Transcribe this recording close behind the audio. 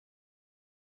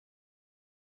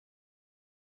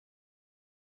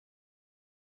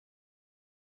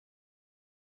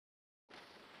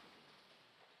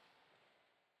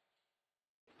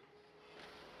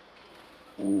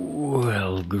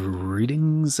Well,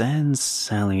 greetings and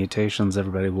salutations,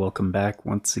 everybody. Welcome back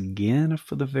once again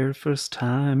for the very first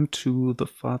time to the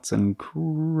Thoughts and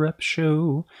Crep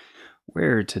Show,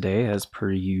 where today, as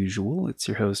per usual, it's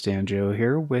your host Anjo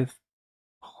here with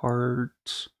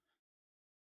part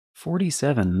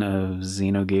 47 of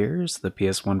Xenogears, the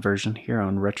PS1 version here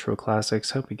on Retro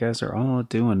Classics. Hope you guys are all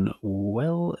doing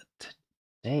well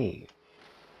today.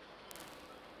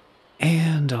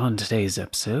 And on today's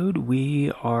episode,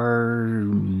 we are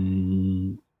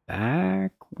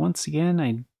back once again.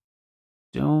 I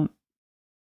don't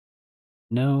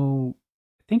know.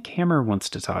 I think Hammer wants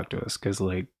to talk to us because,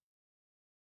 like,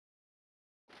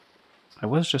 I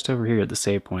was just over here at the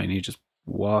save point and he just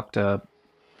walked up,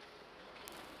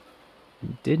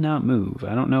 did not move.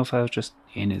 I don't know if I was just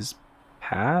in his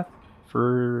path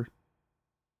for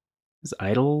his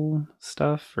idle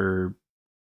stuff or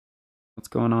what's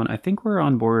going on. I think we're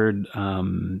on board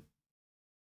the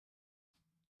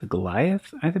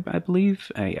Goliath, I believe.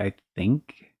 I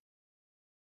think.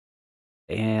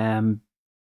 I'm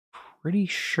pretty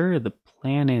sure the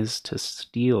plan is to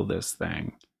steal this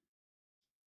thing.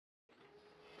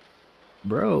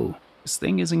 Bro, this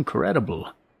thing is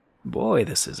incredible. Boy,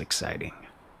 this is exciting.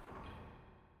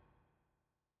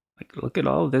 Like, look at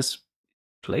all this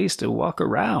place to walk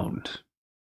around.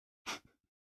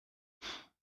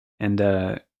 And,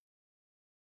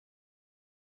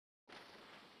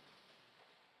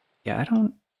 yeah,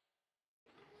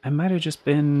 I might have just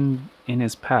been in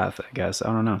his path, I guess. I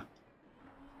don't know.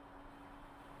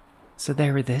 So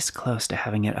they were this close to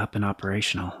having it up and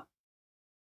operational.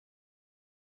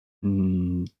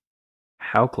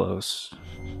 How close?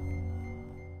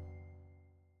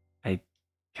 I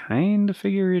kind of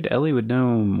figured Ellie would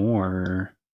know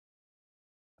more.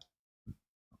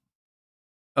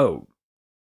 Oh.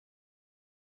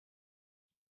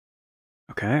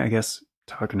 Okay, I guess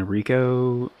talking to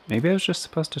Rico. Maybe I was just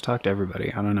supposed to talk to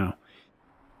everybody. I don't know.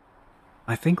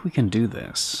 I think we can do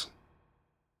this.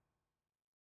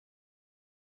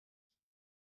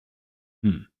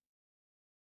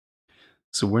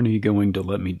 So when are you going to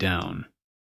let me down?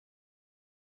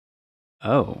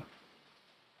 Oh.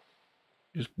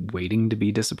 Just waiting to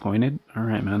be disappointed?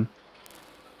 Alright, man.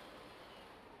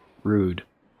 Rude.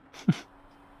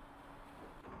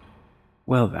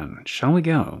 Well then, shall we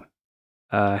go?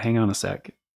 Hang on a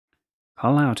sec.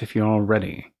 Call out if you're all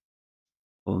ready.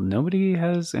 Well, nobody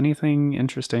has anything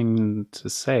interesting to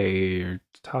say or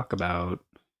to talk about.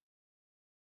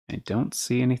 I don't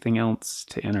see anything else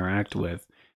to interact with.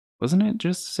 Wasn't it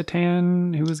just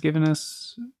Satan who was giving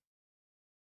us...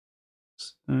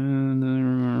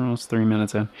 almost 3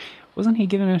 minutes in. Wasn't he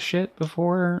giving us shit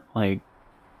before? Like,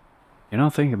 you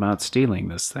don't think about stealing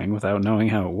this thing without knowing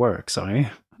how it works,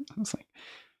 I was like,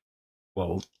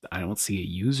 well, I don't see a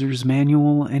user's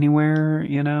manual anywhere,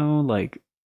 you know, like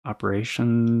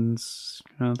operations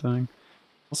kind of thing.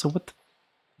 Also, what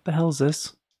the hell is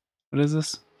this? What is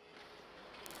this?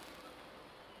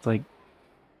 It's like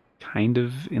kind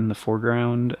of in the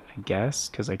foreground, I guess,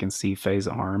 because I can see Faye's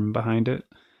arm behind it.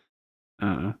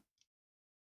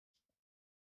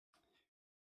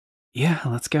 Yeah,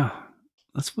 let's go.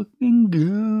 Let's fucking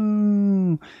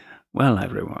go. Well,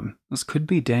 everyone, this could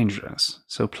be dangerous,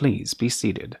 so please be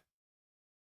seated.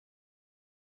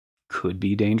 Could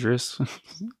be dangerous?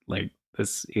 Like,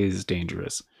 this is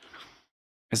dangerous.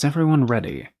 Is everyone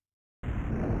ready?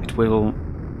 It will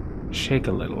shake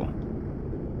a little.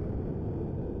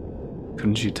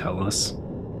 Couldn't you tell us?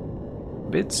 A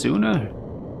bit sooner.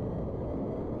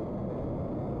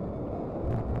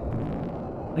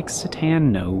 Like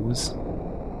Satan knows.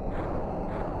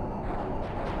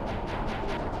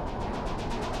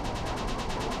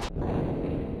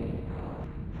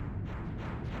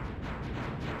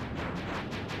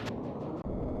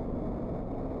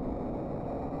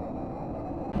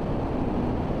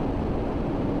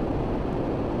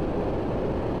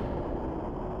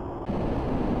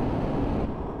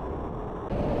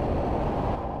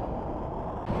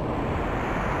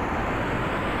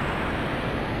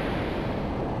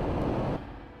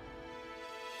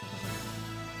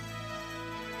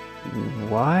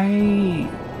 Why?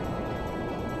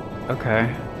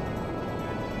 Okay.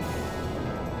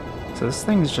 So this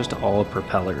thing's just all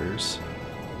propellers.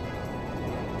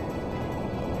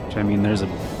 Which, I mean, there's a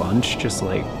bunch just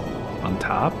like on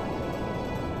top.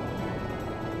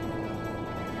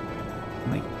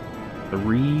 Like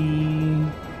 3.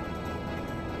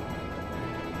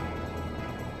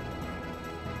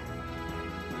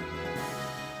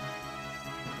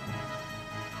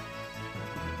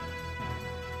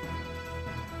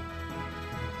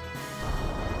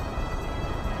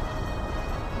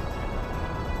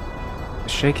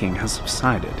 shaking has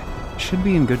subsided. Should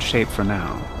be in good shape for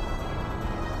now.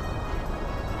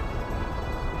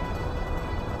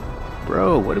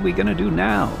 Bro, what are we gonna do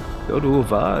now? Go to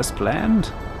Ava as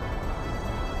planned?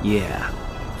 Yeah.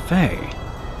 Faye.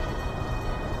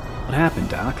 What happened,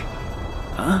 Doc?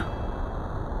 Huh?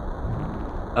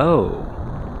 Oh.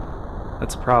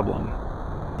 That's a problem.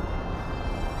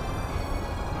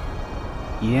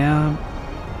 Yeah.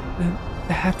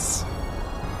 That's...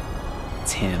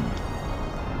 It's him.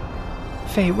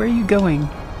 Faye, where are you going?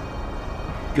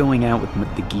 Going out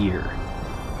with the gear.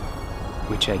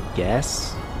 Which I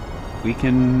guess we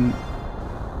can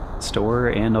store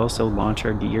and also launch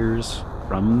our gears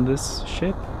from this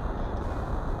ship?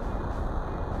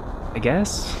 I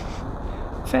guess?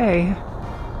 Faye?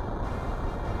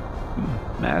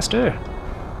 Master?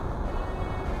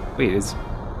 Wait, is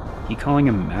he calling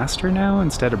him Master now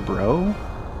instead of Bro?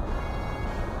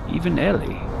 Even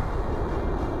Ellie.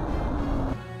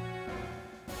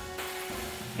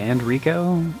 And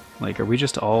Rico? Like, are we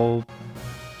just all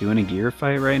doing a gear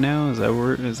fight right now? Is that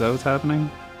what's happening?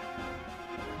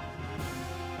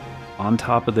 On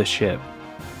top of the ship.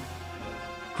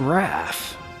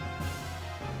 Graph!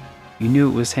 You knew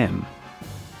it was him.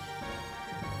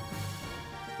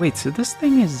 Wait, so this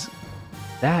thing is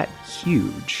that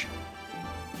huge?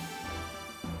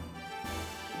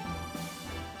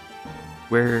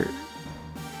 Where...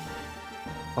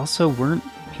 Also, weren't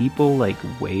people, like,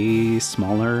 way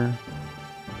smaller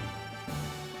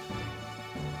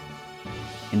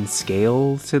in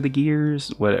scale to the gears?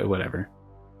 Whatever.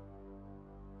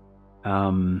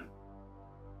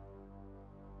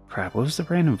 Crap, what was the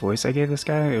random voice I gave this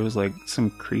guy? It was like some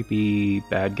creepy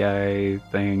bad guy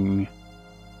thing.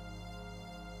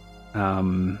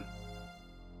 The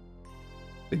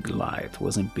Goliath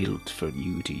wasn't built for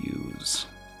you to use.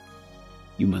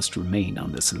 You must remain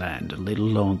on this land a little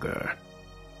longer.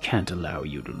 Can't allow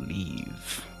you to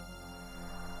leave.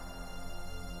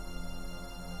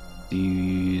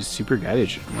 The super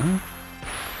guided... What?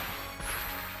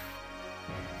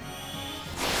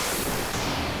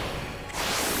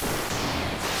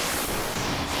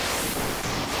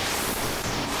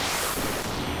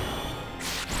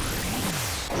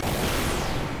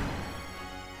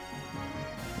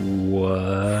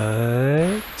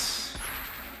 What?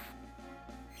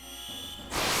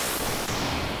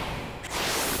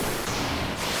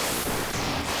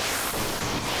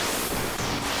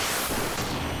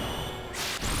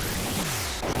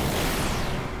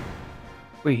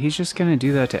 Wait, he's just gonna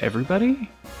do that to everybody?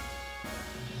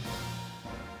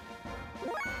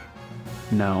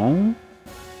 No.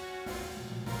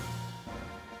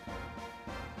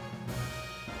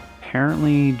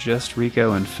 Apparently just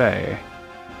Rico and Faye.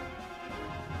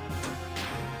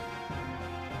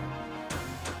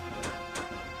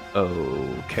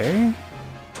 Okay.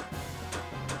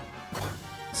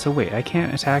 So wait, I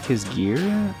can't attack his gear?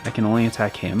 I can only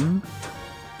attack him?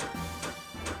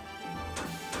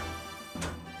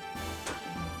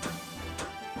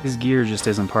 His gear just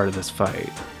isn't part of this fight.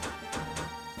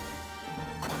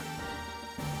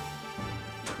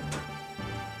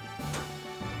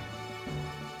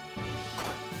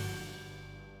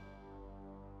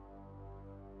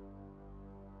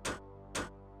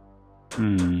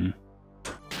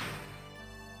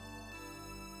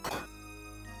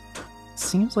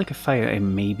 Seems like a fight I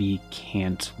maybe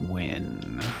can't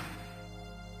win.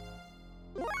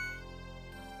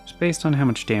 Just based on how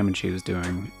much damage he was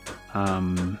doing.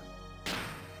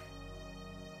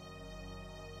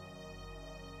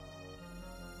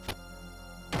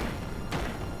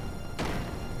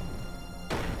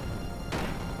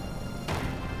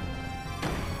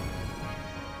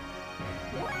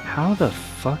 How the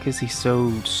fuck is he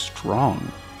so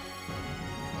strong?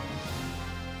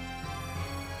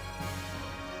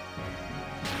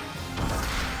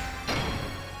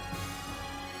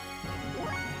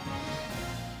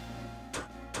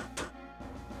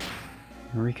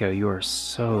 Rico, you are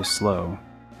so slow.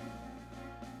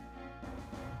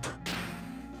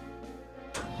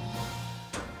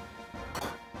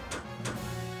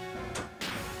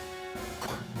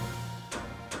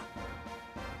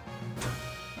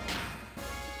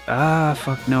 Ah,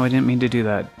 fuck, no, I didn't mean to do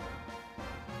that.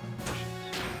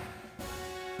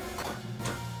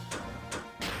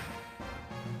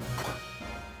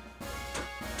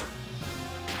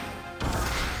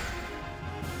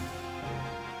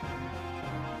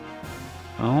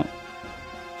 Oh.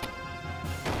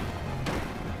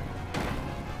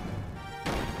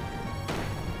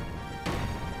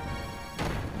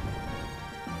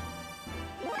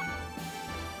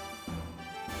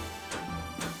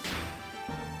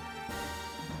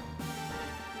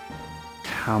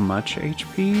 how much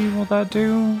HP will that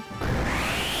do?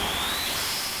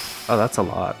 Oh, that's a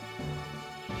lot.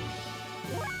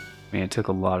 I mean, it took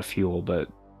a lot of fuel, but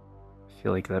I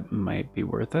feel like that might be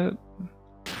worth it.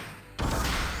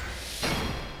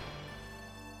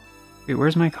 Wait,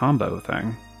 where's my combo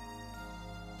thing?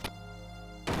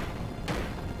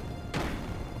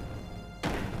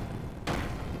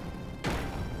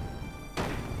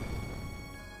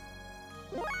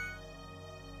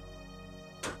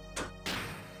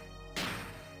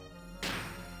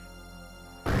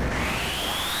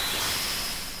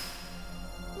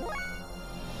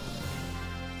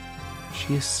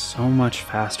 She is so much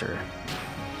faster.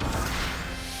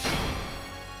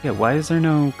 Yeah, why is there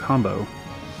no combo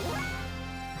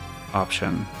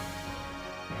option?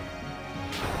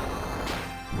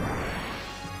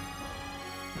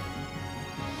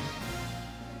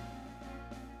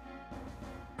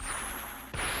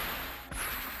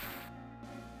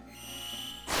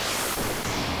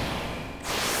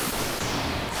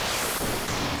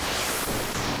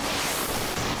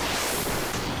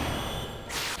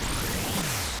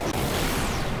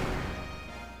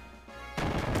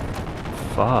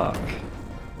 Fuck.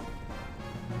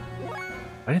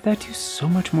 Why did that do so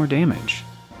much more damage?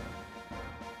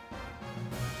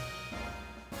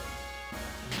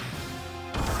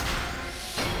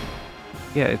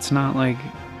 Yeah, it's not like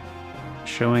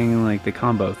showing like the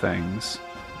combo things.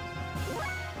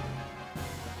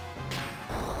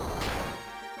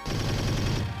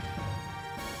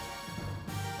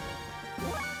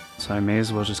 So I may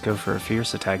as well just go for a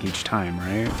fierce attack each time,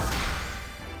 right?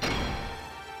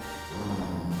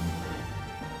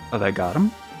 Oh, that got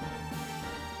him?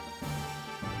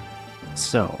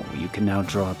 So, you can now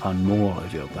draw upon more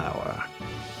of your power.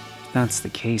 If that's the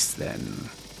case, then...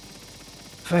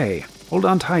 Faye, hold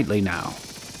on tightly now.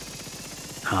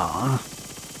 Huh?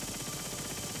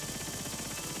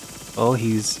 Oh,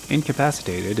 he's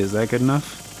incapacitated. Is that good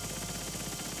enough?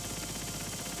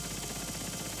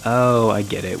 Oh, I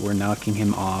get it. We're knocking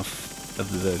him off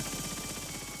of the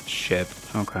ship.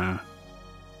 Okay.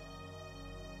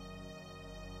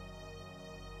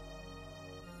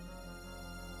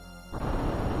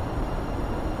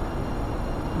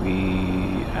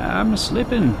 I'm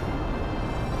slipping.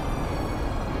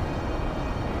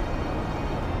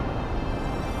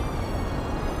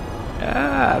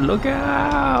 Ah, look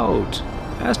out!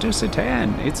 Master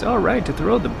Satan, it's alright to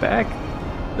throw the black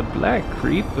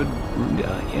creep, but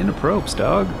inappropriate,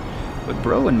 dog. But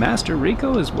bro and Master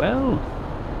Rico as well.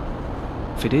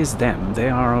 If it is them, they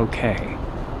are okay.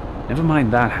 Never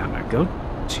mind that, Hammer. Go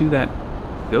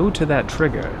to that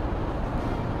trigger.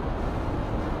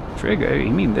 Trigger? You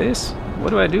mean this? What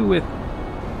do I do with...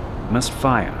 Must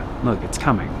fire. Look, it's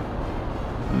coming.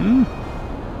 Hmm?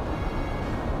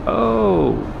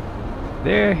 Oh!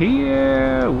 They're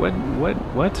here!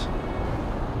 What?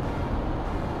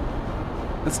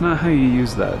 That's not how you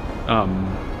use that. I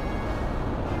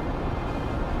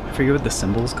forget what the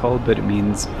symbol's called, but it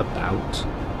means about,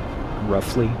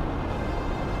 roughly.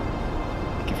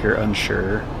 Like if you're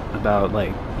unsure about,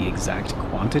 like, the exact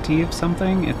quantity of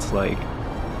something, it's like,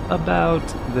 about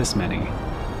this many.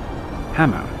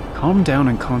 Hammer, calm down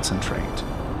and concentrate.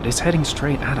 It is heading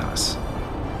straight at us.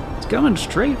 It's coming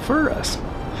straight for us.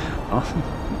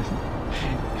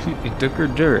 It took her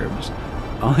gerbs.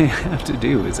 All you have to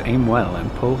do is aim well and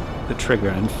pull the trigger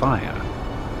and fire.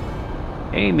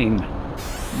 Aiming.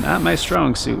 Not my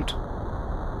strong suit.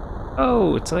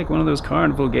 Oh, it's like one of those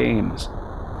carnival games.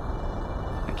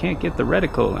 I can't get the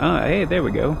reticle. Oh, hey, there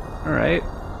we go. Alright.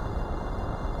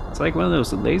 It's like one of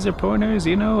those laser pointers,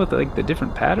 you know, with like the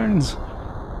different patterns.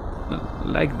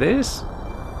 Like this?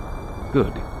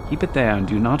 Good. Keep it there and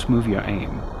do not move your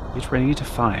aim. Get ready to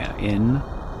fire in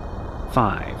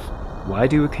 5. Why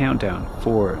do a countdown?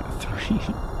 4, 3,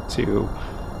 2.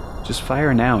 Just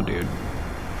fire now, dude.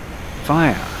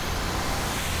 Fire.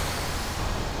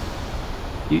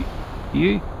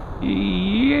 Yeah.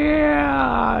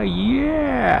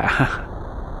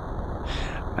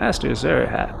 Master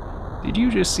Sir, did you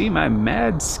just see my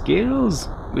mad skills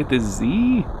with a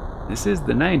Z? This is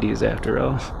the 90s after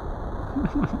all.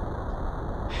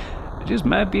 I just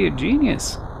might be a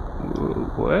genius.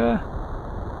 What?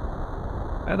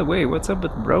 By the way, what's up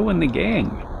with Bro and the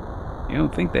gang? You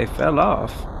don't think they fell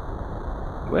off?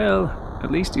 Well,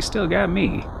 at least you still got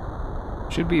me.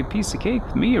 Should be a piece of cake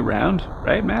with me around,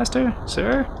 right, Master?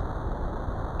 Sir?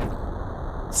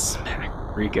 Smack.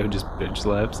 Rico just bitch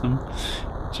slaps him.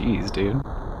 Jeez, dude.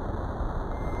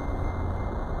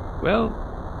 Well,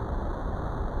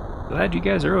 glad you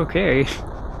guys are okay.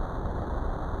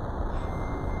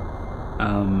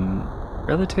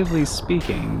 Relatively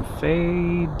speaking,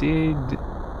 Faye did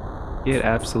get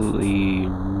absolutely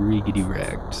riggedy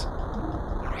wrecked.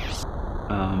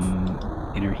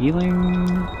 Inner healing.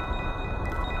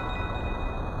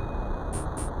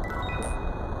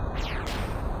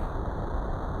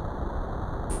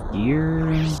 Gear.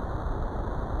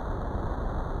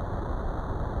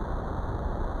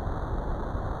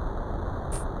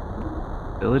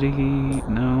 Ability,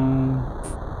 no.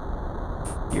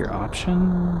 Gear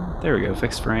option. There we go,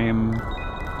 fixed frame.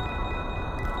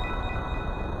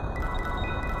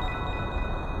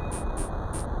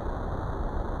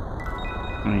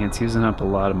 I mean, it's using up a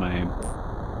lot of my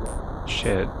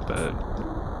shit, but...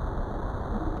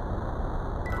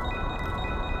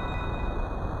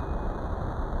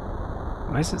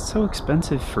 Why is it so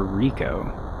expensive for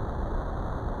Rico?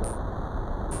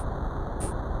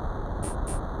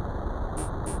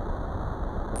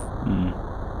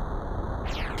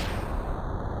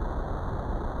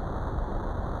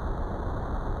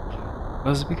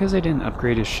 Was it because I didn't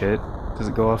upgrade his shit? Does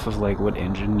it go off of, like, what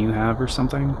engine you have or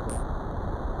something?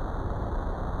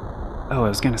 Oh, I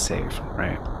was gonna save,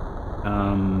 right.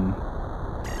 I'm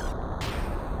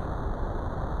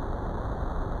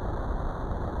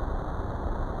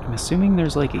assuming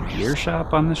there's, like, a gear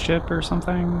shop on the ship or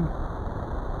something?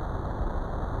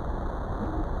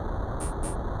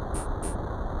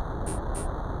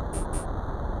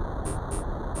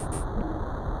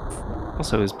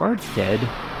 Also, is Bart dead?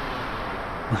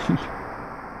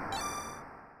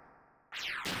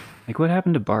 Like, what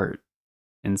happened to Bart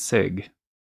and Sig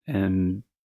and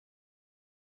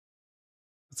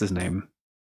what's his name?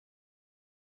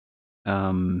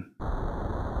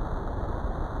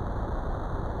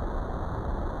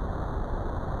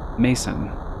 Mason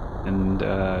and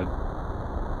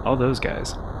all those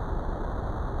guys.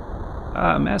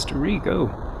 Master Rico,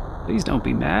 please don't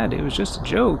be mad. It was just a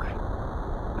joke.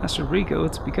 Master Rico,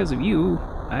 it's because of you.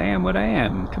 I am what I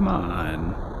am. Come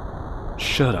on.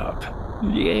 Shut up.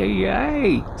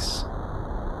 Yikes.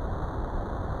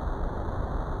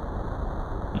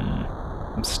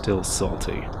 I'm still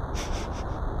salty.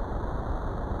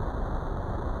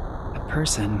 That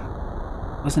person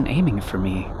wasn't aiming for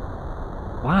me.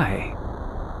 Why?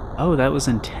 Oh, that was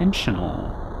intentional.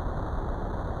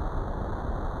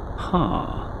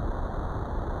 Huh.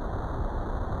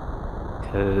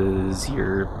 'Cause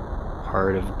you're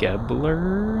part of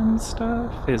Gebler and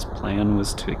stuff? His plan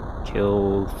was to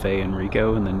kill Faye and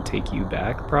Rico and then take you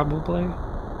back, probably?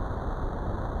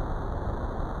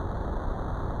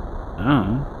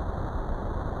 Oh.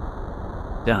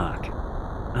 Doc,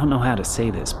 I don't know how to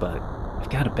say this, but I've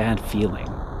got a bad feeling.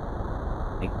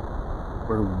 Like,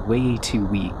 we're way too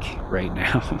weak right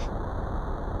now.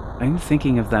 I'm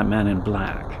thinking of that man in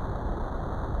black.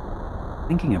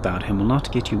 Thinking about him will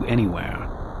not get you anywhere.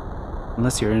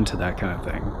 Unless you're into that kind of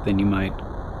thing, then you might,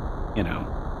 you know,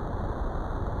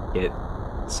 get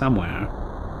somewhere.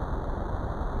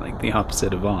 Like the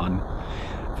opposite of on.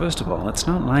 First of all, it's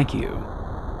not like you.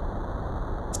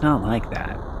 It's not like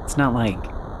that. It's not like...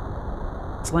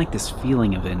 It's like this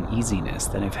feeling of uneasiness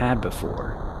that I've had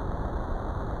before.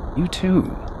 You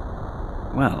too.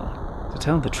 Well, to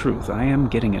tell the truth, I am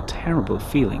getting a terrible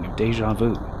feeling of deja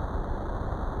vu.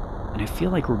 And I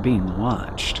feel like we're being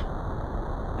watched.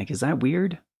 Like, is that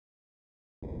weird?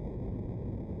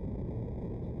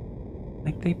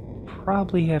 Like, they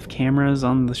probably have cameras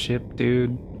on the ship,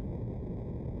 dude.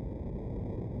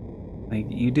 Like,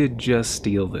 you did just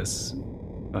steal this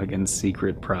fucking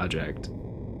secret project.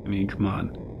 I mean, come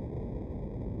on.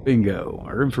 Bingo.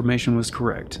 Our information was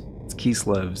correct. It's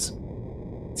Kislev's.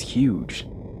 It's huge.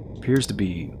 Appears to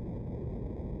be...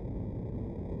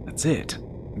 That's it.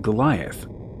 Goliath.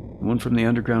 The one from the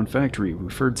underground factory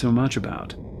we've heard so much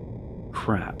about.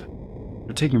 Crap.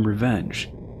 They're taking revenge.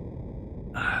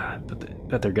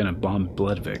 Bet they're gonna bomb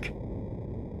Bloodvik.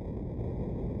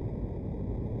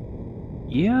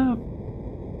 Yeah.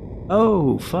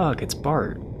 Oh, fuck, it's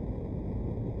Bart.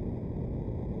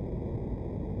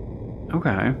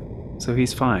 Okay. So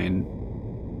he's fine.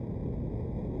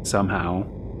 Somehow.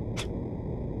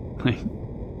 Like,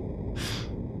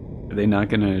 are they not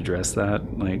gonna address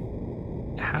that? Like,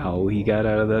 how he got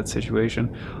out of that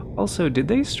situation? Also, did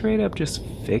they straight up just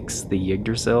fix the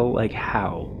Yggdrasil? Like,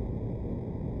 how?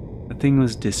 The thing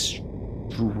was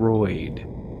destroyed.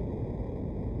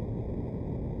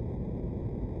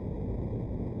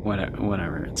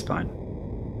 Whatever, it's fine.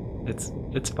 It's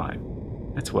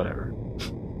fine. It's whatever.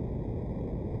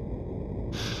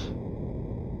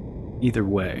 Either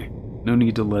way, no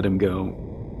need to let him go.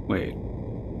 Wait,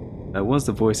 that was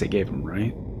the voice I gave him,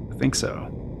 right? I think so.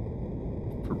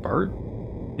 For Bart?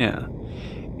 Yeah.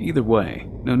 Either way,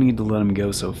 no need to let him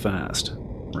go so fast,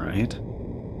 right?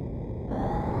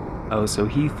 Oh, so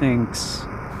he thinks...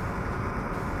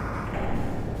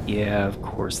 Yeah, of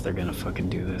course they're gonna fucking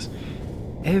do this.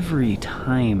 Every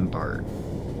time, Bart.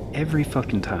 Every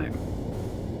fucking time.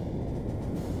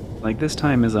 Like, this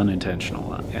time is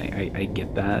unintentional. I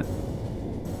get that.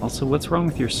 Also, what's wrong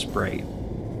with your sprite?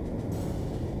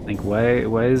 Like,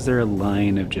 why is there a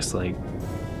line of just, like...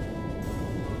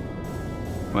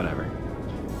 Whatever.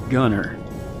 Gunner.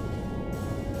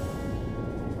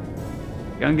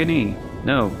 Gungani.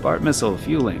 No, Bart missile,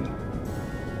 fueling.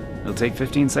 It'll take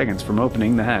 15 seconds from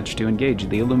opening the hatch to engage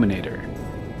the illuminator.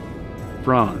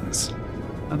 Bronze.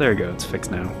 Oh, there we go, it's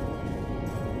fixed now.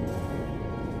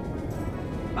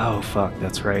 Oh, fuck,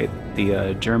 that's right.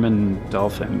 The German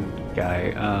dolphin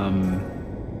guy,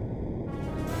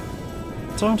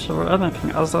 Don't hear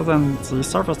anything other than the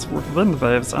surface with wind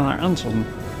waves in our engine.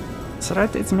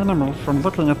 Threat is minimal from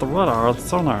looking at the radar or the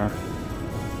sonar.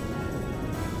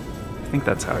 I think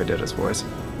that's how I did his voice.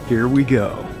 Here we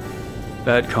go.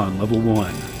 Batcon level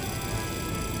 1.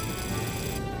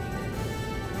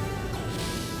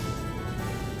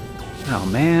 Oh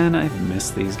man, I've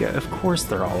missed these guys. Of course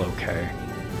they're all okay.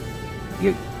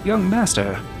 Young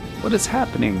master, what is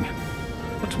happening?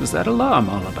 What was that alarm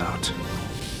all about?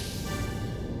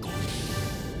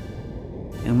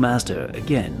 Young master,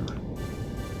 again.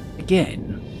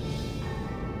 Again.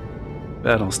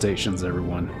 Battle stations,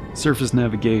 everyone. Surface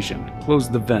navigation. Close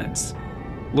the vents.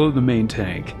 Blow the main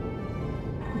tank.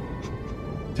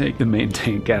 Take the main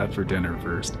tank out for dinner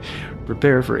first.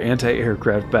 Prepare for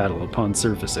anti-aircraft battle upon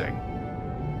surfacing.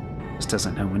 Just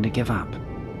doesn't know when to give up.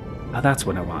 Oh, that's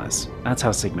what it was. That's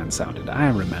how Sigmund sounded. I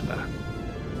remember.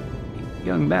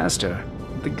 Young master,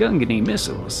 the Gungani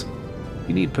missiles.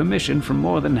 You need permission from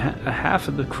more than half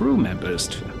of the crew members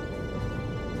to...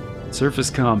 Surface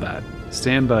combat.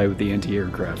 Stand by with the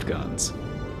anti-aircraft guns.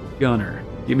 Gunner,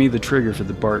 give me the trigger for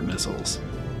the Bart missiles.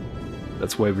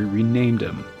 That's why we renamed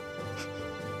him.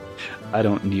 I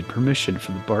don't need permission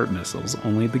for the Bart missiles,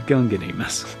 only the Gungani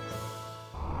missiles.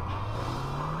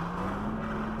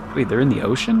 Wait, they're in the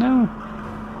ocean now?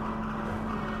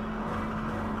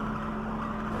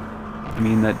 I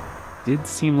mean, that did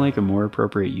seem like a more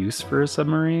appropriate use for a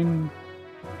submarine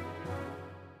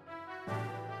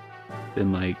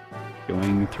than, like,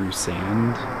 going through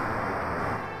sand.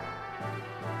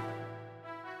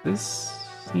 This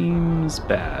seems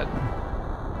bad.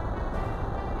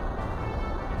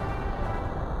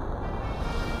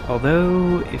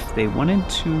 Although, if they wanted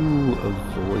to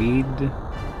avoid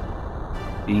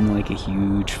being like a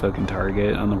huge fucking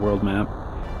target on the world map,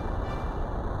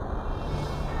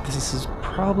 this is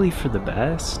probably for the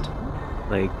best.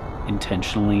 Like,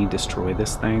 intentionally destroy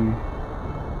this thing,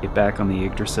 get back on the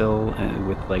Yggdrasil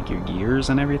with like your gears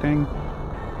and everything,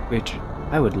 which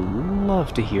I would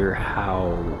love to hear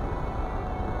how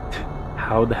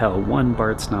the hell, one,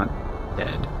 Bart's not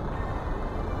dead,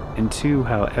 and two,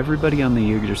 how everybody on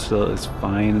the Yggdrasil is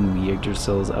fine and the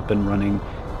Yggdrasil is up and running.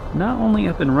 Not only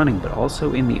up and running, but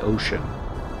also in the ocean.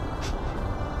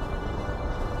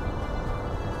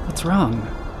 What's wrong?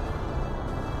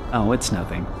 Oh, it's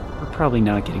nothing. We're probably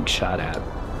not getting shot at.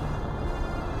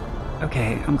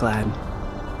 Okay, I'm glad.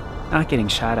 Not getting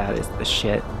shot at is the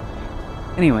shit.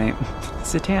 Anyway,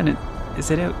 Satan, is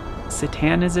it out?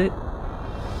 Satan, is it?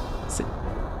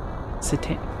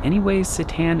 Satan. Anyways,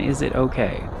 Satan, is it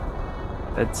okay?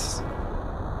 That's...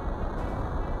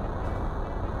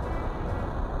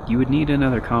 You would need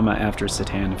another comma after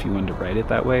Satan if you wanted to write it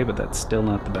that way, but that's still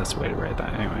not the best way to write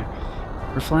that anyway.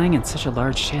 We're flying in such a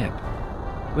large ship.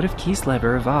 What if Kislev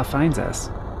or Ava finds us?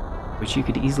 Which you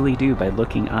could easily do by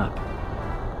looking up.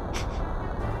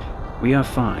 We are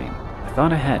fine. I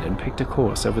thought ahead and picked a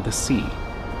course over the sea.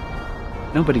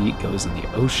 Nobody goes in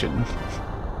the ocean.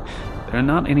 There are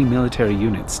not any military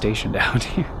units stationed out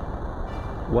here.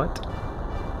 What?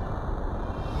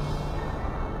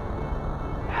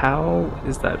 How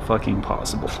is that fucking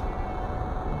possible?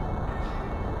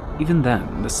 Even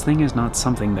then, this thing is not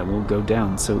something that will go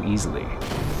down so easily.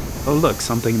 Oh look,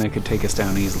 something that could take us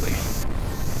down easily.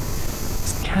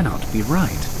 This cannot be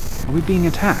right. Are we being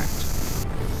attacked?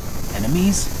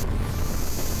 Enemies?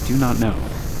 Do not know.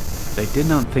 But I did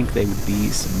not think they would be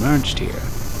submerged here.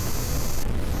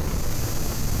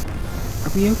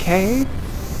 Are we okay?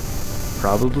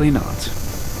 Probably not.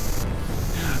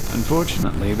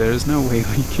 Unfortunately, there is no way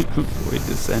we can avoid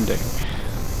descending.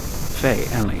 Faye,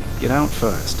 Ellie, get out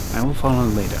first. I will follow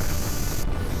later.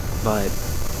 But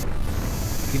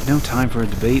we have no time for a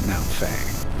debate now,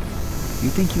 Faye. Do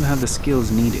you think you have the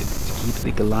skills needed to keep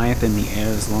the Goliath in the air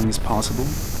as long as possible?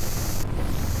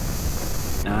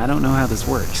 Now, I don't know how this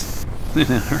works.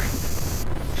 Then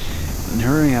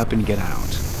hurry up and get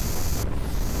out.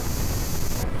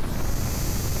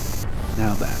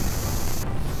 Now then.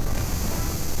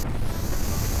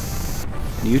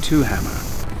 You too, Hammer.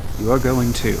 You are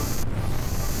going too.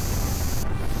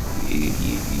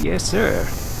 Yes, sir.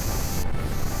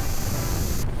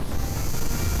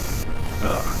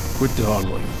 Quit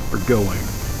dawdling. We're going.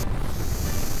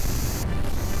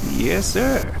 Yes,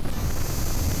 sir.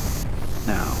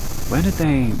 Now, where did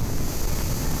they...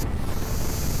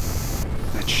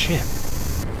 That ship.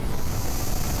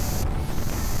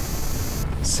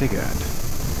 Sigurd, I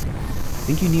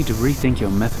think you need to rethink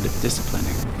your method of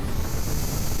disciplining.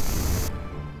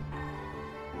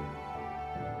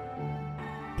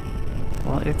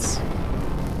 Well, it's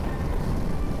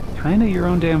kinda your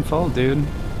own damn fault, dude.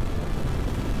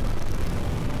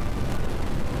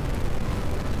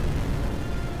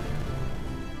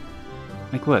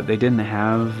 Like what, they didn't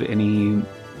have any...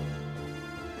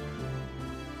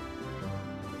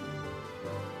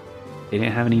 They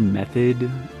didn't have any method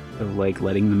of, like,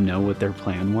 letting them know what their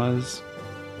plan was?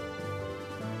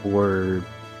 Or...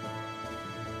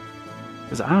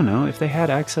 Because, I don't know, if they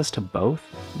had access to both,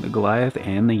 the Goliath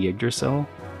and the Yggdrasil,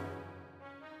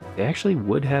 they actually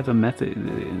would have a method,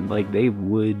 like, they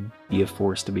would be a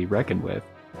force to be reckoned with.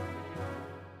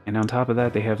 And on top of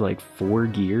that, they have, like, 4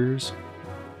 gears.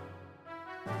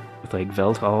 With, like,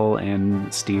 Veltal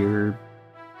and Steer...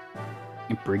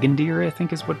 Brigandier, I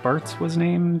think is what Bart's was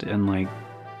named, and, like,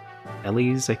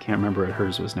 Ellie's, I can't remember what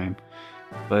hers was named.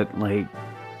 But, like,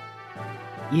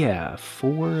 yeah,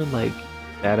 4, like,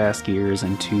 badass gears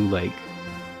and 2, like,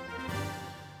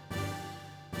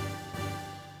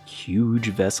 huge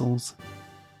vessels.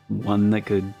 One that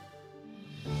could,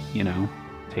 you know,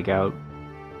 take out...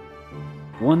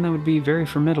 One that would be very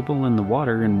formidable in the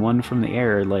water, and one from the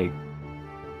air, like...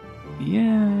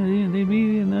 Yeah, they'd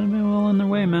be well on their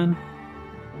way, man.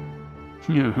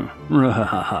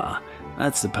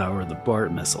 That's the power of the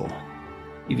Bart missile.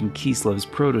 Even Kislev's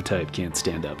prototype can't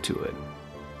stand up to it.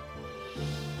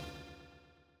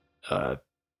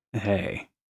 Hey.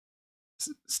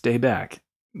 Stay back.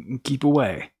 Keep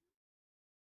away.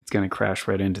 It's gonna crash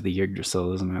right into the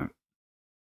Yggdrasil, isn't it?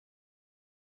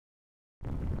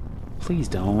 Please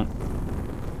don't.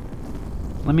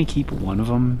 Let me keep one of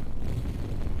them.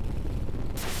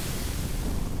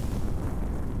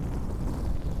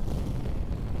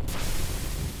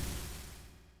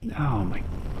 Oh my...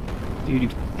 Dude,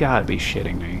 you've gotta be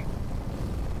shitting me.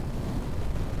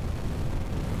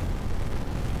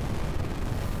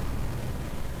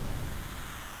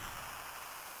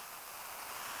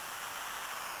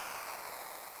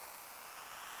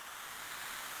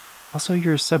 Also,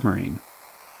 you're a submarine.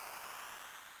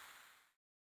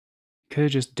 Could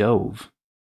have just dove.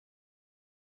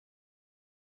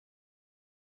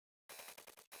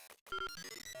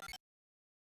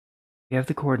 We have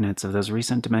the coordinates of those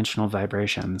recent dimensional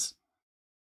vibrations.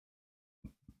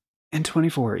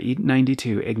 N24,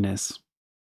 E92, Ignis.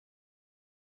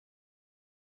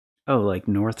 Oh, like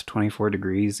north 24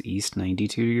 degrees, east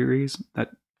 92 degrees?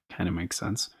 That kind of makes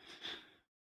sense.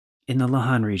 In the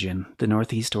Lahan region, the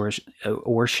northeast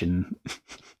ocean,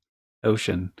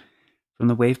 from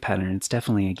the wave pattern, it's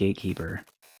definitely a gatekeeper.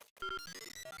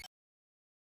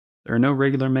 There are no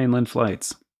regular mainland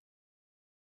flights.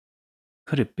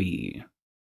 Could it be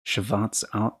Shavat's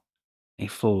a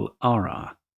full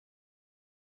aura?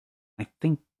 I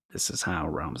think this is how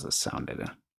Ramses sounded.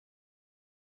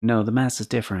 No, the mass is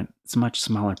different. It's a much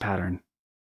smaller pattern.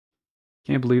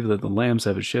 Can't believe that the Lambs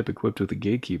have a ship equipped with a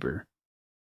gatekeeper.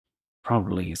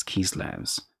 Probably is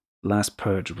Kislev's. The last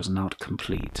purge was not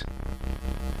complete.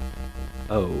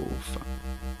 Oh,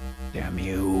 damn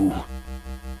you.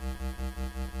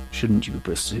 Shouldn't you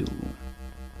pursue?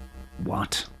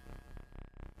 What?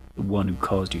 The one who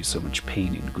caused you so much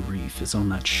pain and grief is on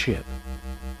that ship,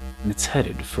 and it's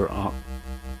headed for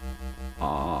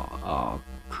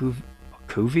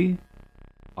Kuvi?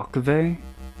 Akave?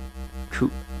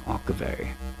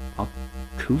 Akave?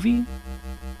 Kuvi?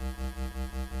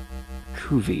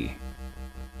 Kuvi.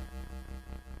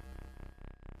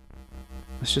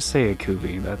 Let's just say a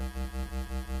Kuvi. That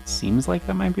seems like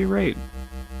that might be right.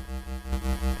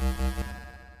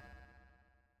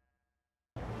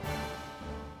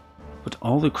 Put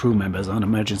all the crew members on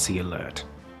emergency alert.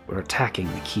 We're attacking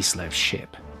the Kislev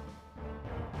ship.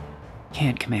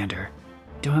 Can't, Commander.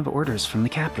 Don't have orders from the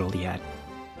capital yet.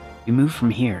 We move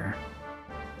from here.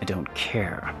 I don't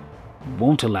care.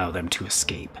 Won't allow them to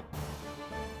escape.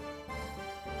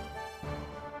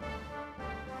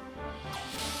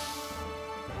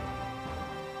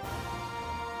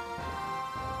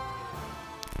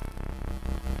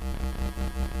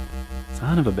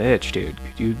 Son of a bitch, dude.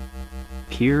 Could you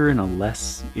appear in a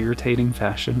less irritating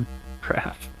fashion?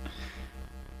 Crap.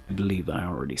 I'd believe I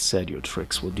already said your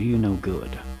tricks will do you no good.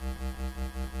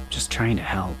 Just trying to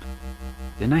help.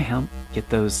 Didn't I help get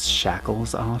those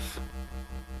shackles off?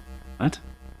 What?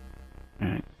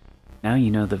 Alright. Now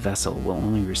you know the vessel will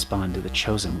only respond to the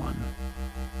chosen one.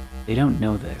 They don't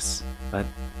know this, but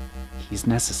he's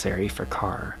necessary for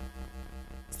Carr.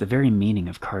 It's the very meaning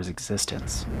of Carr's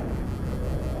existence.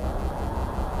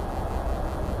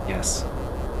 Yes,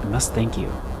 I must thank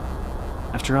you.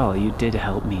 After all, you did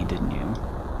help me, didn't you?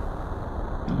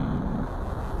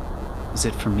 Is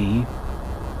it for me?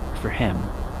 Or for him?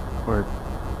 Or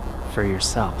for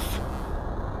yourself?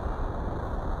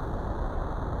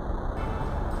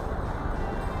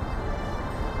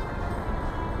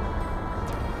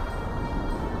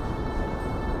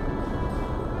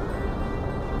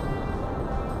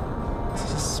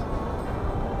 Is this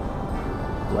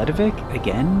Ledovic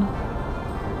again?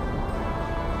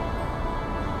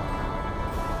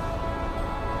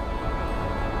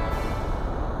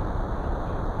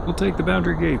 We'll take the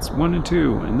boundary gates 1 and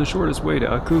 2 and the shortest way to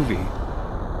Akuvi.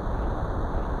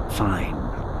 Fine.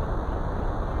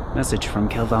 Message from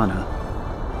Kelvana.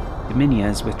 Dominia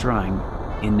is withdrawing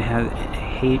in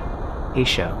Haisho.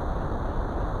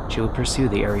 She will pursue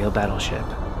the aerial battleship.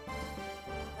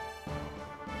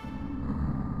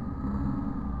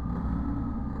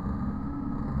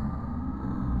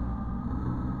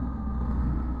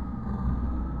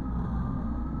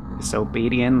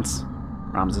 Disobedience.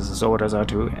 Ramses' orders are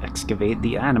to excavate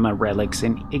the anima relics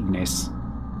in Ignis.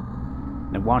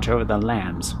 And watch over the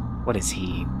lambs. What is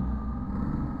he?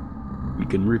 We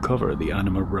can recover the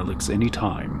anima relics any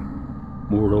time.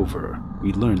 Moreover,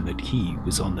 we learned that he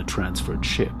was on the transferred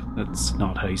ship. That's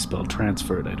not how you spell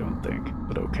transferred, I don't think,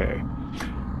 but okay.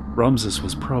 Ramses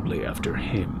was probably after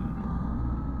him.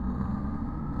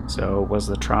 So was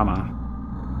the trauma.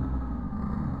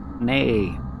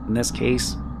 Nay, in this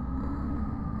case,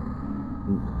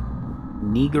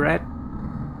 Nigret?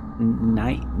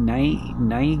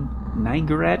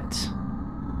 Nigret?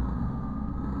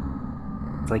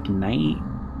 It's like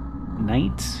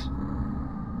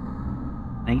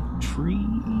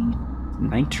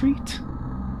nitrate?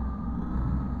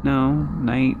 No,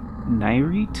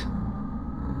 nyrite?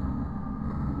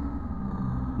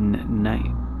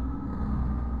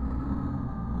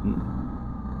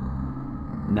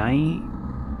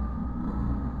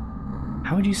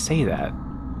 How would you say that?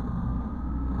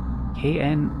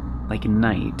 KN, like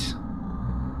night.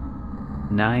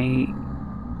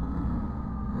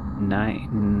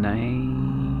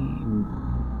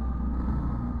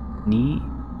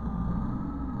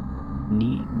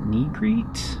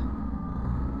 Negrete?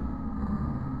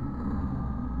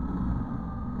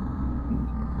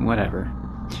 Whatever.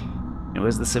 It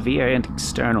was the severe and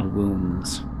external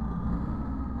wounds.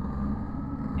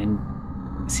 And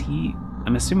is he...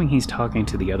 I'm assuming he's talking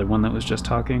to the other one that was just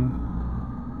talking.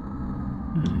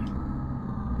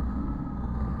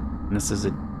 And this is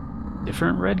a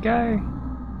different red guy?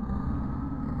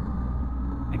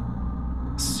 I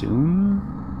assume?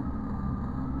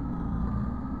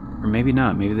 Or maybe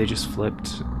not. Maybe they just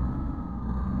flipped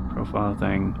profile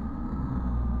thing.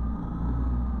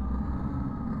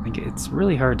 I think it's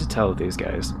really hard to tell with these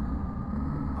guys.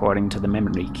 According to the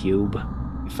memory cube,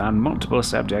 we found multiple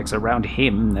subjects around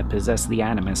him that possess the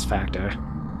animus factor.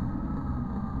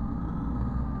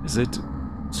 Is it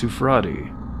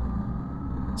Sufradi?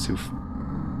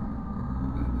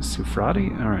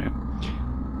 Sufradi? Alright.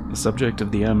 The subject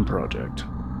of the M project.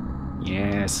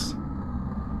 Yes.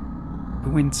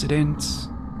 Coincidence?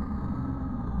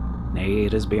 Nay,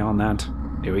 it is beyond that.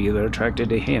 They were either attracted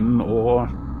to him or...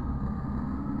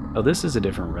 Oh, this is a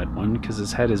different red one, because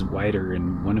his head is wider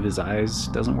and one of his eyes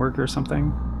doesn't work or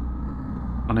something.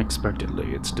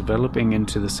 Unexpectedly, it's developing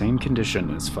into the same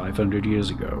condition as 500 years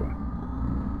ago.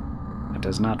 That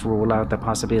does not rule out the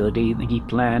possibility that he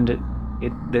planned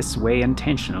it this way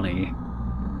intentionally.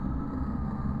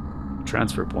 The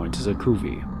transfer point is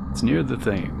Akuvi. It's near the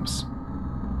Thames.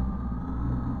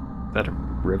 Is that a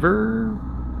river?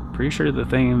 Pretty sure the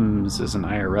Thames is an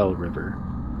IRL river.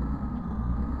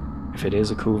 If it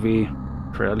is Akuvi,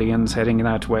 Corellian's heading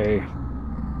that way.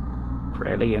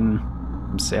 Corellian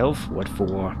himself? What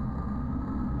for?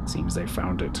 Seems they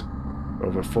found it. For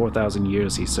over 4,000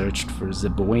 years he searched for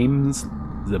Zeboim's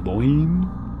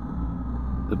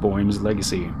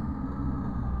legacy.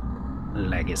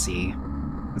 Legacy?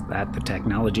 Is that the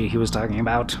technology he was talking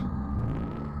about?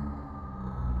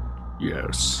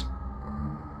 Yes.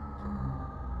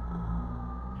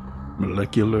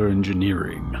 Molecular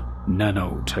engineering,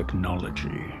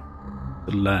 nanotechnology,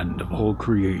 the land of all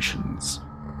creations,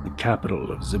 the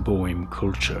capital of Zeboim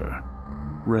culture,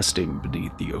 resting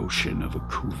beneath the ocean of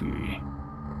Akuvi.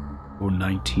 For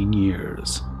 19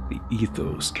 years, the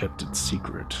ethos kept it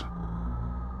secret.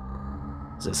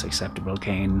 Is this acceptable,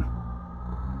 Kane?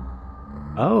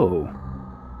 Oh.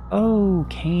 Oh,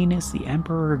 Kane is the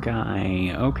Emperor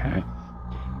guy. Okay.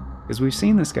 Because we've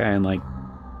seen this guy in, like,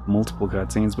 multiple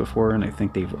cutscenes before, and I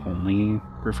think they've only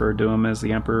referred to him as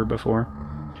the Emperor before.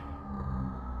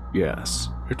 Yes,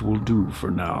 it will do for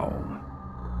now.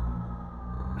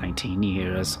 19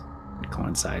 years. It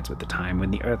coincides with the time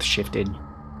when the Earth shifted.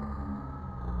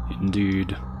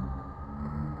 Indeed.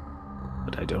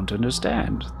 But I don't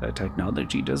understand. That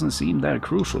technology doesn't seem that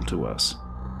crucial to us.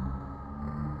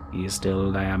 He is still a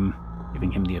lamb.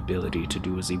 Giving him the ability to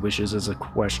do as he wishes is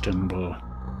questionable.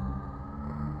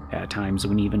 At times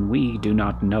when even we do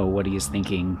not know what he is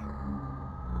thinking.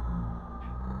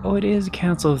 Oh, it is a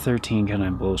Council of 13 kind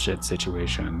of bullshit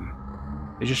situation.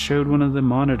 They just showed one of the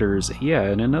monitors. Yeah,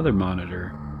 and another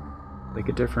monitor. Like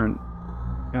a different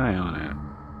guy on it.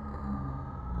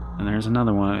 And there's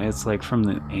another one. It's like from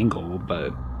the angle,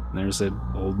 but there's an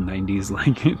old 90s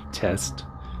like test,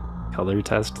 color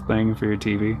test thing for your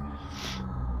TV.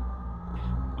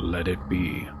 Let it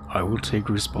be. I will take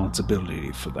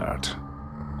responsibility for that.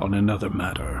 On another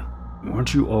matter,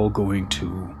 weren't you all going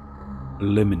to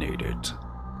eliminate it?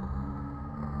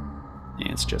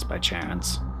 It's just by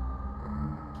chance.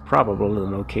 Probable the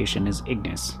location is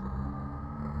Ignis.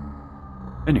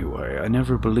 Anyway, I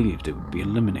never believed it would be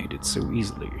eliminated so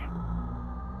easily.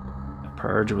 The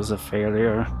purge was a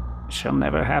failure. It shall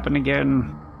never happen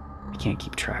again. I can't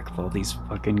keep track of all these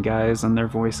fucking guys and their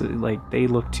voices. Like, they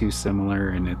look too similar,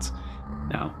 and it's...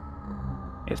 No.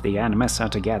 If the Animus are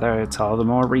together, it's all the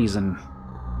more reason.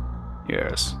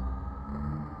 Yes.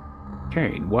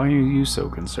 Kane, why are you so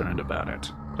concerned about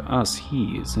it? To us,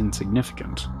 he is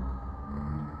insignificant.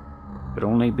 Could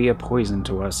only be a poison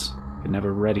to us.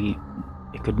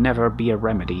 It could never be a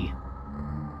remedy.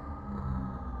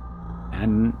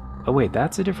 And... Oh wait,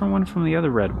 that's a different one from the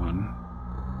other red one.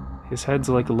 His head's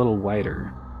like a little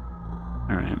wider.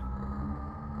 Alright.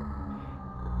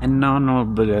 And no...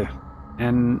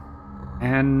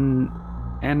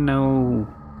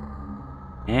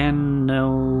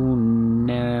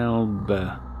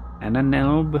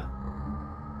 Ananelb.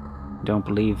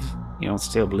 You don't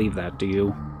still believe that, do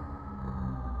you?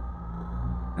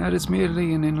 That is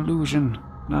merely an illusion,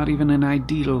 not even an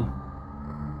ideal.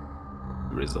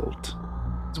 The result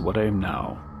is what I am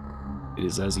now. It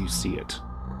is as you see it.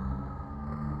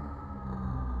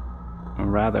 Or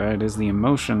rather, it is the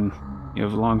emotion you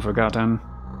have long forgotten.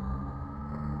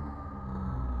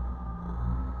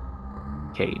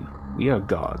 Kane, we are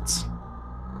gods.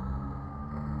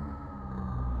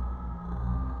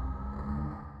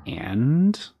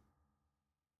 And...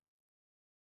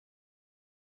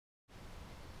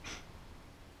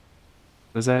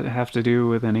 Does that have to do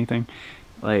with anything?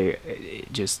 Like,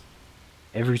 it just...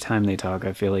 Every time they talk,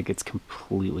 I feel like it's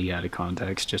completely out of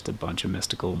context, just a bunch of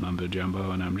mystical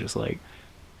mumbo-jumbo, and I'm just like,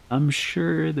 I'm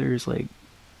sure there's, like,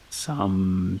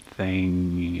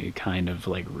 something kind of,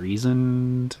 like,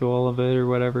 reason to all of it or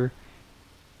whatever.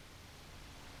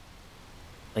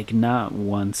 Like, not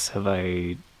once have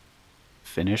I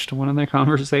finished one of their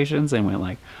conversations and went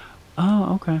like,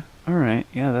 oh, okay, alright,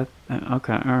 yeah,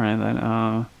 okay,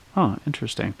 alright, huh,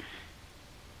 interesting.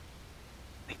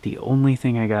 Like, the only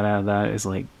thing I got out of that is,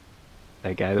 like,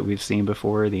 that guy that we've seen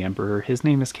before, the Emperor, his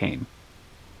name is Kane.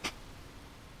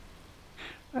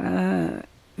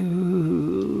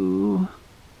 Ooh.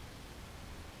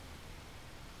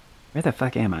 Where the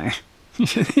fuck am I?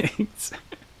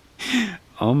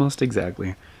 Almost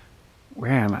exactly.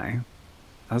 Where am I?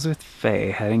 I was with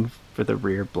Faye, heading for the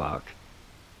rear block.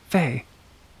 Faye!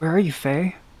 Where are you,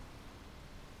 Faye?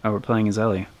 Oh, we're playing as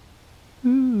Ellie.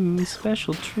 Ooh,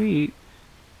 special treat.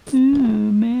 Ooh,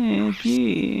 man,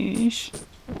 yeesh.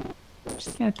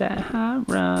 She's got that hot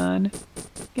rod.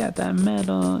 Got that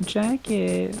metal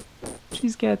jacket.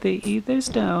 She's got the ether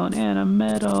stone and a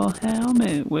metal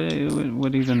helmet.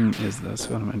 What even is this?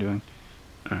 What am I doing?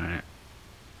 Alright.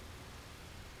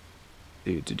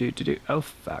 Do. Oh,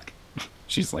 fuck.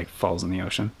 She's like falls in the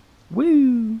ocean.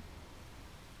 Woo!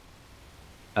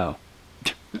 Oh.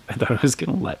 I thought it was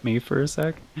gonna let me for a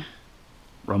sec.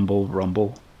 Rumble,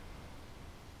 rumble.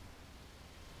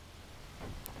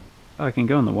 Oh, I can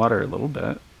go in the water a little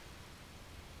bit.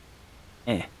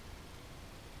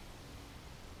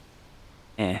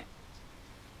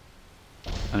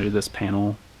 Under this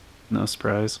panel, no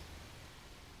surprise.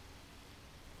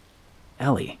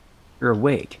 Ellie, you're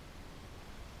awake.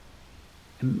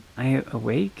 Am I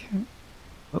awake?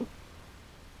 Oh.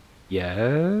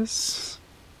 Yes?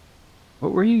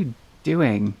 What were you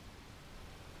doing?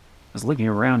 I was looking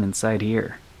around inside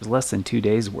here. It was less than 2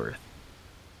 days worth.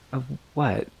 Of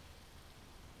what?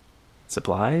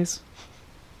 Supplies?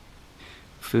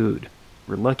 Food.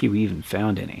 We're lucky we even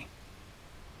found any.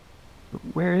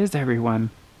 Where is everyone?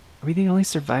 Are we the only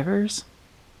survivors?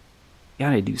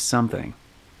 Gotta do something.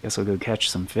 Guess I'll go catch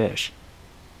some fish.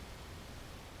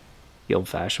 The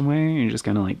old-fashioned way? You're just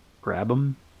gonna, like, grab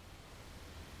them?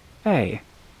 Hey.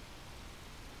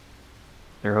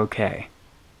 They're okay.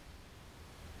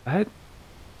 What?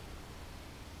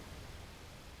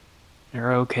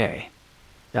 They're okay.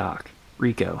 Doc,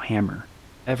 Rico, Hammer,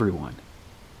 everyone.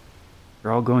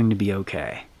 They're all going to be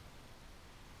okay.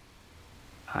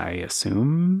 I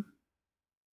assume?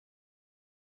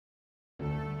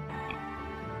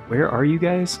 Where are you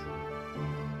guys?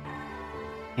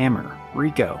 Hammer,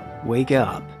 Rico, wake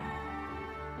up.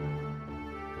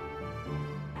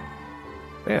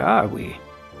 Where are we?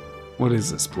 What is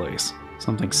this place?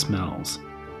 Something smells.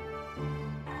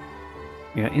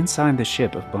 We are inside the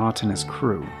ship of Bart and his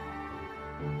crew.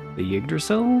 The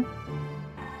Yggdrasil?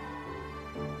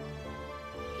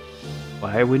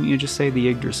 Why wouldn't you just say the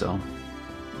Yggdrasil?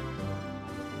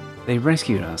 They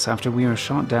rescued us after we were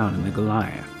shot down in the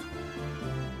Goliath.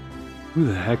 Who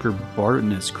the heck are Bart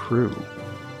and his crew?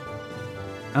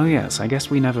 Oh yes, I guess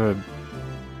we never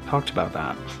talked about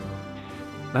that.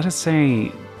 Let us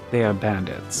say they are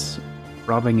bandits,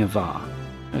 robbing a Va.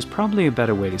 There's probably a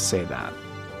better way to say that.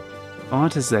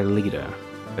 Bart is their leader,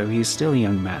 though he's still a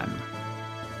young man.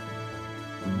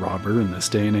 Robber in this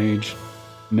day and age?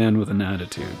 Man with an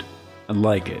attitude. I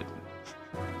like it.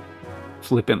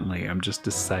 Flippantly, I'm just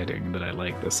deciding that I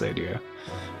like this idea.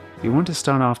 You want to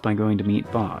start off by going to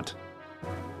meet Bart.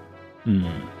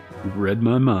 You read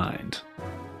my mind.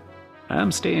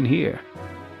 I'm staying here.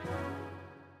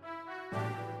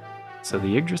 So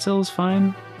the Yggdrasil is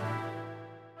fine?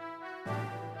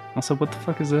 Also, what the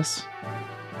fuck is this?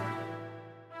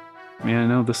 I mean, I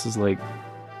know this is like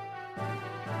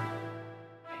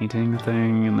painting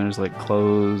thing, and there's like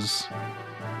clothes.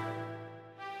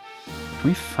 Can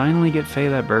we finally get Faye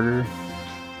that burger?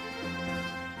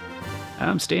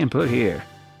 I'm staying put here.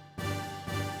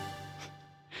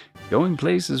 Going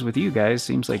places with you guys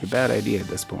seems like a bad idea at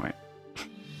this point.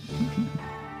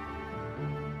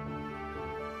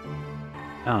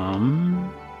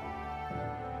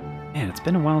 Man, it's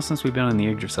been a while since we've been on the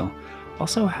Yggdrasil.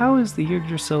 Also, how is the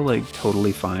Yggdrasil, like,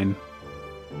 totally fine?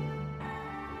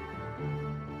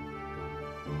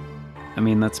 I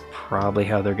mean, that's probably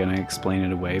how they're gonna explain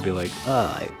it away. Be like,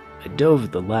 I dove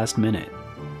at the last minute.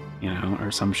 You know,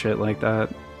 or some shit like that.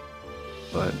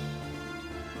 But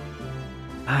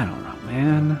I don't know,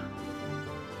 man.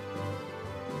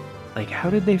 Like, how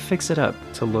did they fix it up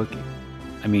to look...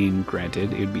 I mean,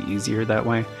 granted, it would be easier that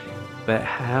way. But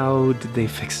how did they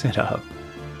fix it up?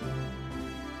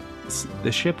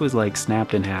 The ship was, like,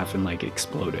 snapped in half and, like,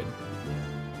 exploded.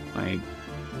 Like...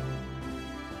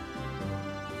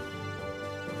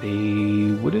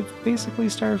 they would have basically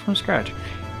started from scratch.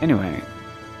 Anyway,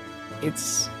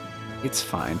 it's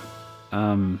fine.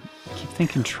 I keep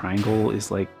thinking triangle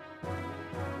is like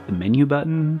the menu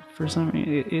button for some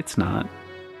reason. It's not.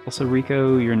 Also,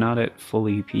 Rico, you're not at full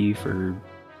EP for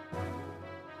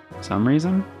some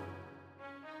reason.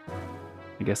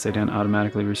 I guess they didn't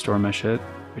automatically restore my shit,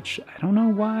 which I don't know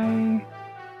why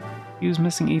he was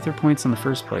missing ether points in the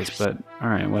first place, but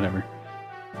alright, whatever.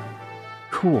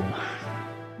 Cool.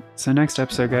 So next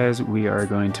episode, guys, we are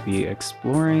going to be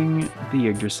exploring the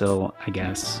Yggdrasil, I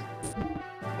guess.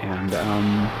 And,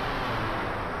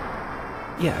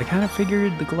 yeah, I kind of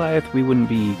figured the Goliath we wouldn't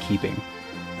be keeping.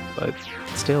 But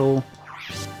still...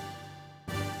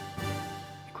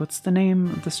 like, what's the name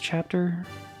of this chapter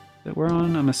that we're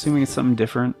on? I'm assuming it's something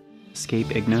different.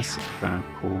 Escape Ignis.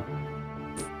 Cool.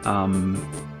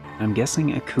 I'm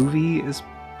guessing Akuvi is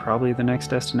probably the next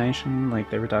destination,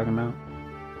 like they were talking about.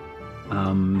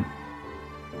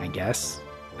 I guess.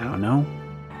 I don't know.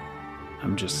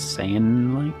 I'm just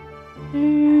saying, like,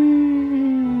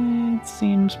 it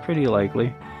seems pretty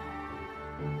likely.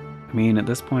 I mean, at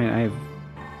this point, I have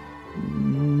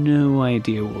no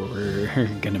idea what we're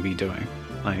gonna be doing.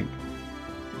 Like,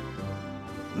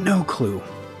 no clue.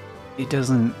 It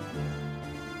doesn't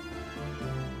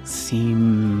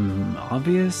seem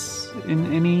obvious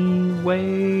in any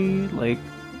way. Like,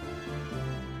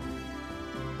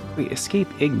 wait, Escape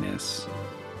Ignis.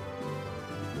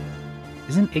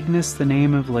 Isn't Ignis the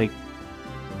name of, like,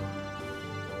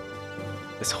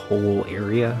 this whole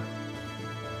area?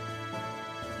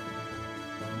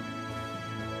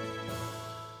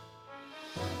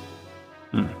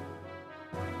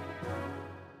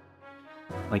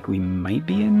 Like, we might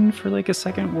be in for, like, a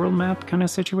second world map kind of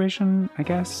situation, I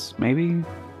guess? Maybe?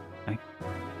 I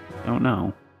don't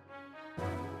know.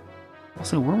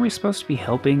 Also, weren't we supposed to be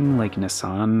helping, like,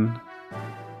 Nissan?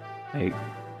 Like...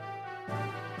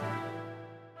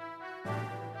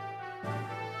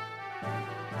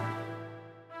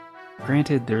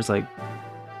 Granted, there's, like,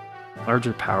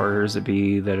 larger powers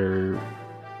that are...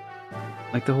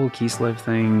 Like, the whole Kislev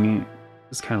thing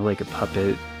is kind of like a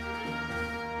puppet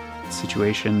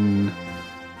situation.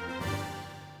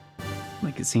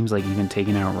 Like, it seems like even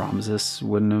taking out Ramses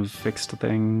wouldn't have fixed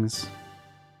things.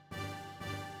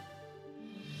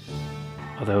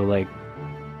 Although, like,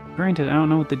 granted, I don't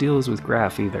know what the deal is with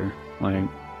Graf either. Like...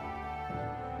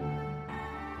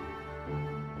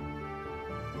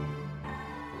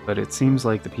 But it seems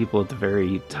like the people at the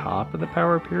very top of the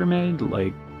power pyramid,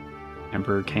 like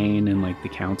Emperor Cain and like the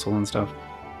council and stuff,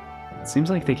 it seems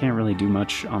like they can't really do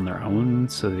much on their own,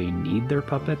 so they need their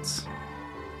puppets.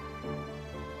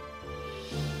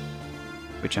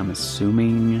 Which I'm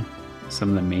assuming some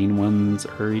of the main ones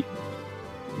are...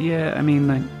 Yeah, I mean,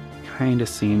 that kind of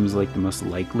seems like the most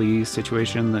likely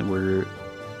situation, that we're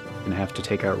gonna have to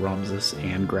take out Ramses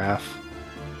and Graf.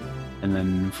 And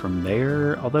then from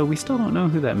there, although we still don't know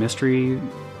who that mystery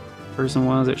person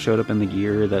was that showed up in the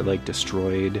gear that, like,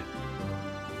 destroyed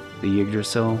the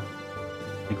Yggdrasil.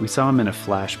 Like, we saw him in a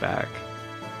flashback.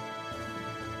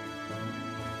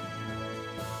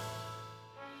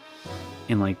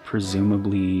 And, like,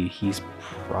 presumably he's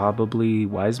probably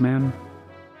Wise Man.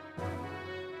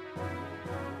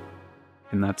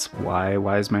 And that's why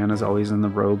Wise Man is always in the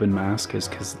robe and mask, is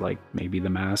because, like, maybe the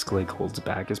mask, like, holds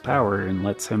back his power and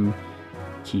lets him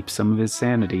keep some of his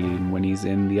sanity, and when he's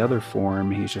in the other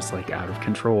form, he's just, like, out of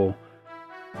control.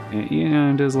 And, you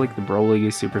know, does, like, the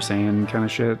Broly Super Saiyan kind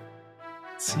of shit.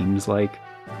 Seems like.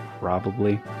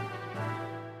 Probably.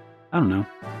 I don't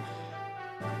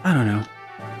know.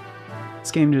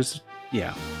 This game just...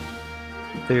 yeah.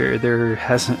 There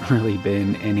hasn't really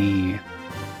been any...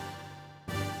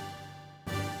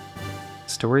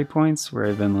 story points where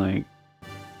I've been like,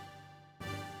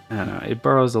 I don't know, it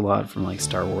borrows a lot from like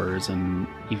Star Wars and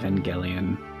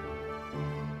Evangelion.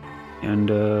 And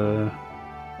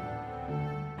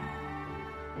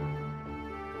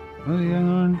what was the other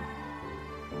one?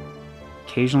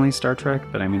 Occasionally Star Trek,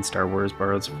 but I mean Star Wars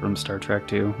borrows from Star Trek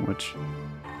too, which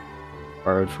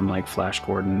borrowed from like Flash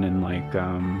Gordon and like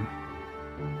a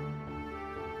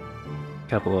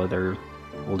couple other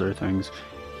older things.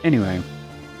 Anyway,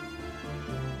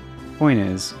 point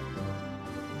is,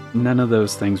 none of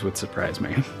those things would surprise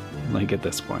me, like, at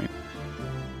this point.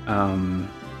 And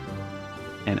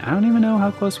I don't even know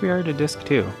how close we are to Disc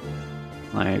 2.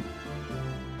 Like,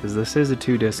 because this is a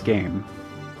 2-disc game.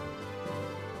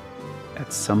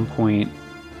 At some point,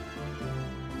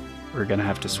 we're gonna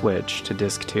have to switch to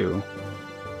Disc 2.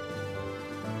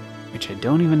 Which I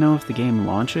don't even know if the game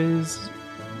launches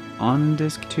on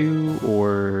Disc 2,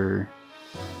 or...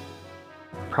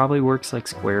 probably works like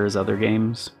Square's other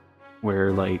games,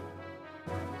 where, like,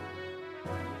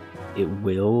 it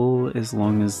will as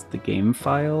long as the game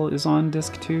file is on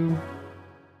Disc 2.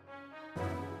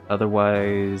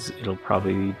 Otherwise, it'll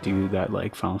probably do that,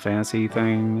 like, Final Fantasy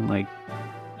thing. Like,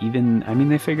 even, I mean,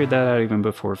 they figured that out even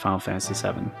before Final Fantasy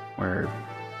 7, where,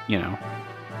 you know,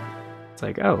 it's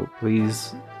like, oh,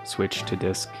 please switch to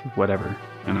disc, whatever,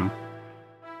 you know.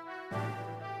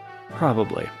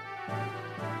 Probably.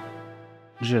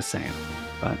 Just saying.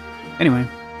 But anyway,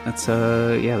 that's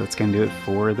gonna do it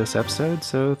for this episode.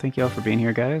 So thank you all for being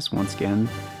here, guys, once again.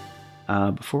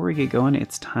 Before we get going,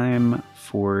 it's time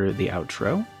for the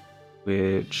outro,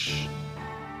 which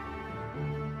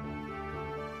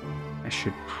I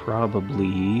should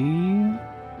probably...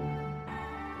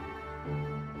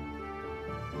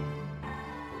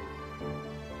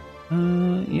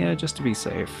 yeah, just to be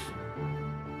safe.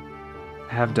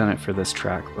 I have done it for this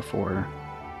track before,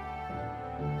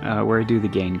 where I do the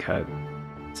gain cut.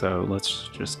 So let's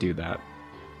just do that.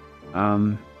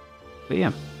 But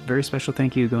yeah, very special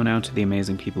thank you going out to the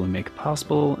amazing people who make it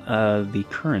possible. The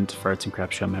current Farts and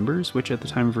Crap Show members, which at the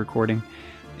time of recording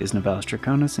is Novalis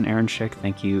Draconis and Aaron Schick.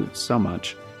 Thank you so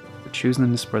much for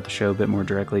choosing to support the show a bit more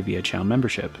directly via channel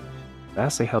membership.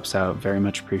 Vastly helps out, very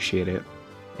much appreciate it.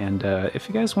 And if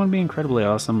you guys want to be incredibly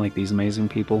awesome like these amazing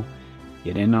people,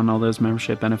 get in on all those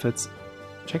membership benefits,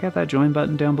 check out that join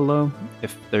button down below.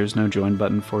 If there's no join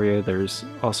button for you, there's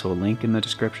also a link in the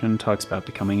description, talks about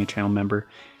becoming a channel member.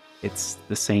 It's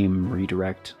the same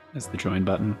redirect as the join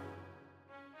button.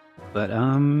 But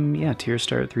yeah, tiers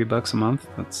start at $3 a month.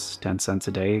 That's 10 cents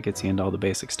a day. It gets you into all the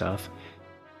basic stuff,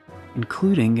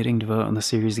 including getting to vote on the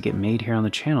series that get made here on the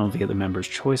channel via the members'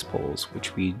 choice polls,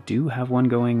 which we do have one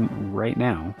going right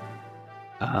now,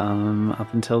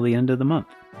 up until the end of the month,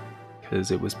 because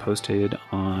it was posted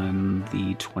on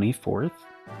the 24th,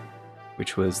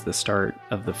 which was the start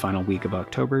of the final week of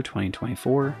October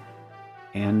 2024.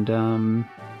 And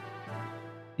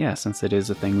yeah, since it is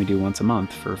a thing we do once a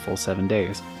month for a full 7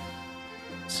 days.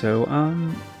 So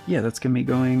yeah, that's gonna be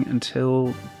going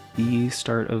until the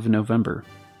start of November.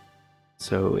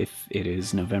 So if it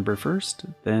is November 1st,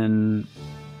 then,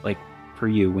 like, for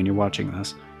you when you're watching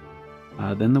this,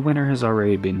 then the winner has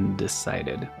already been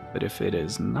decided. But if it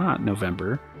is not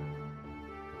November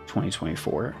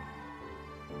 2024,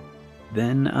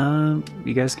 then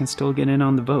you guys can still get in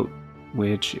on the vote,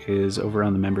 which is over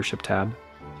on the membership tab.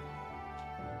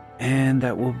 And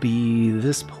that will be,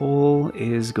 this poll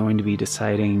is going to be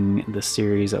deciding the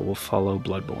series that will follow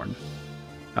Bloodborne.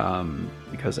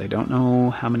 Because I don't know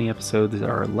how many episodes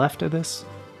are left of this.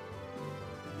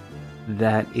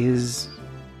 That is,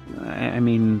 I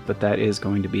mean, but that is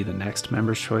going to be the next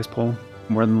Members' Choice poll,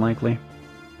 more than likely.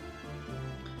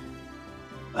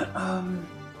 But,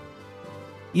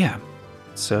 yeah.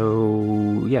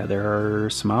 So, yeah, there are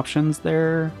some options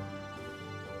there.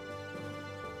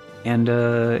 And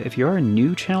if you are a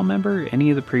new channel member, any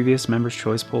of the previous Members'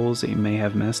 Choice polls that you may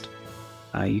have missed,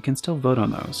 you can still vote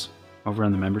on those. Over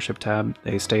on the membership tab,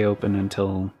 they stay open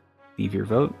until leave your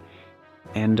vote.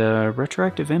 And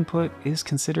retroactive input is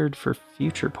considered for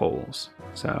future polls.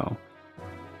 So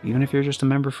even if you're just a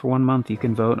member for 1 month, you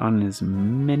can vote on as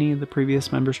many of the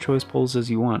previous Members' Choice polls as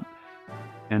you want.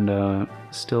 And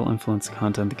still influence the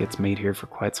content that gets made here for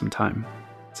quite some time.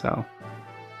 So,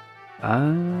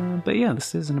 but yeah,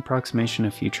 this is an approximation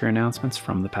of future announcements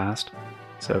from the past.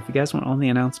 So if you guys want all the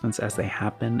announcements as they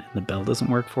happen and the bell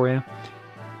doesn't work for you,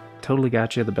 totally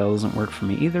got you, the bell doesn't work for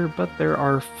me either, but there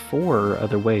are 4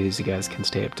 other ways you guys can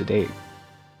stay up to date.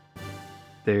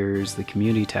 There's the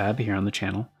community tab here on the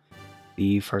channel,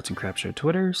 the Farts and Crap Show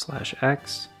Twitter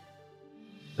 /X,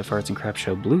 the Farts and Crap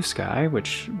Show Bluesky,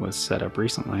 which was set up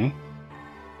recently,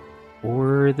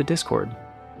 or the Discord.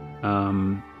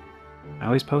 I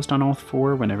always post on all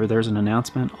 4 whenever there's an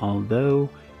announcement,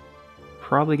 although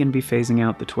probably going to be phasing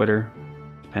out the Twitter,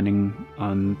 depending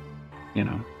on, you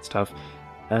know, stuff.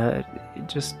 It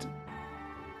just,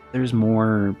 there's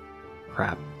more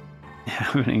crap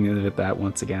happening with that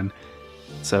once again.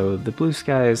 So the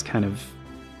Bluesky is kind of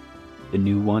the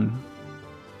new one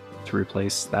to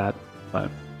replace that,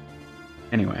 but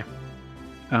anyway.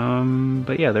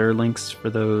 But yeah, there are links for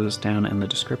those down in the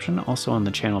description, also on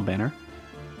the channel banner.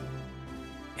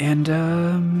 And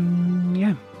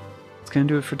yeah, that's gonna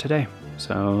do it for today.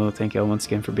 So thank you all once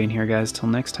again for being here, guys. Till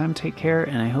next time, take care,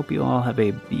 and I hope you all have a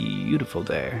beautiful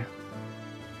day.